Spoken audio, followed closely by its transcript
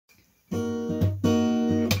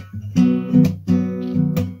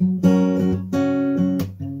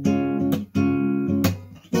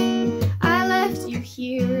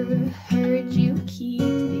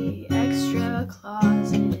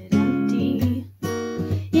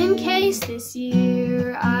least this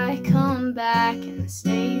year I come back and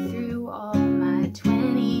stay through all my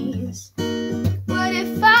 20s. What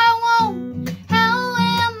if I won't? How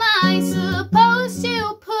am I supposed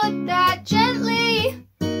to put that gently?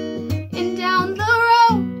 And down the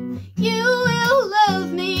road you will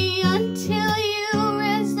love me until you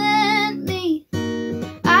resent me.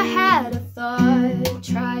 I had a thought,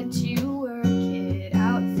 tried to work it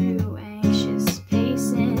out through anxious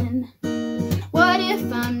pacing. What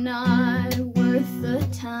if I'm not worth the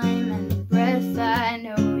time and breath I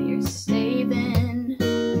know you're saving?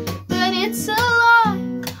 But it's a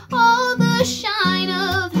lie, all the shine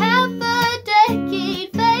of half a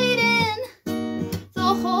decade fading.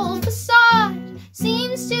 The whole facade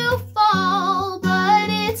seems to fall, but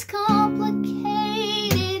it's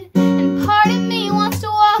complicated. And part of me wants to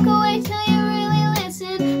walk away till you really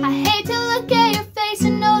listen. I hate to look at your face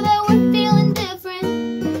and know that we're feeling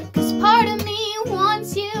different, 'cause part of me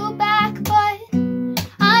wants you back, but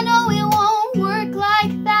I know it won't work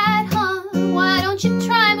like that, huh? Why don't you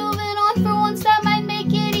try moving on for once? That might make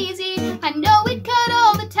it easy. I know it cut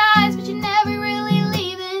all the ties, but you're never really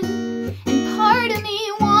leaving. And part of me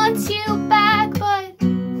wants you back, but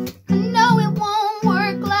I know it won't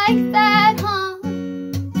work like that, huh?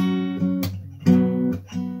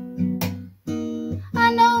 I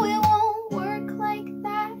know it won't work like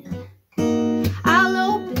that. I'll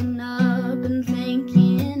open up and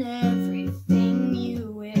thinking everything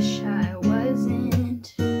you wish I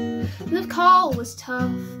wasn't. The call was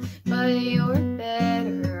tough, but you're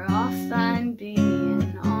better off, I'm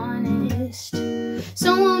being honest.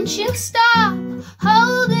 So won't you stop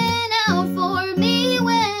holding out for me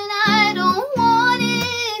when I don't want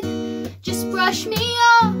it? Just brush me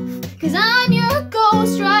off, 'cause I'm your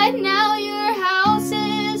ghost right now. Your house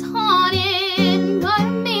is haunted. Part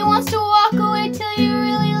of me wants to walk away till you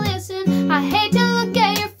really listen. I hate to look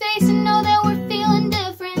at your face and know that we're feeling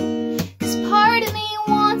different, 'cause part of me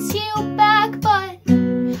wants you back, but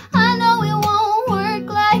I know it won't work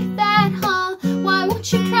like that, huh? Why won't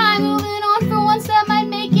you try moving on for once? That might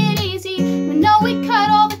make it easy. I know we cut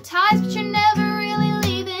all the ties, but you're never really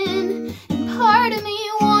leaving. And part of me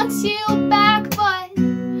wants you back, but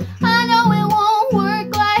I know it won't work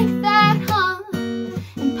like that, huh?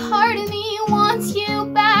 And part of me wants you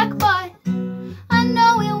back, but I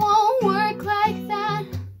know it won't work like that.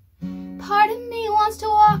 Part of me wants to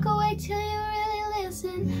walk away till you really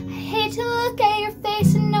listen. I hate to look at your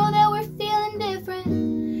face and know that we're feeling different,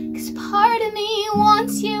 'cause part of me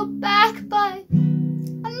wants you back, but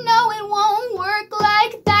I know it won't work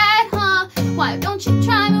like that, huh? Why don't you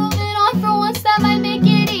try moving on for once? That might make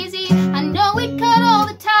it easy. I know we cut all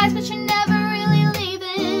the ties, but you're never really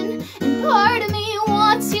leaving. And part of me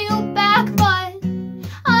wants you back, but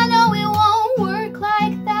I know it won't work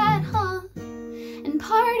like that, huh? And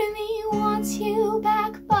part of me wants you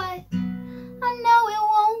back,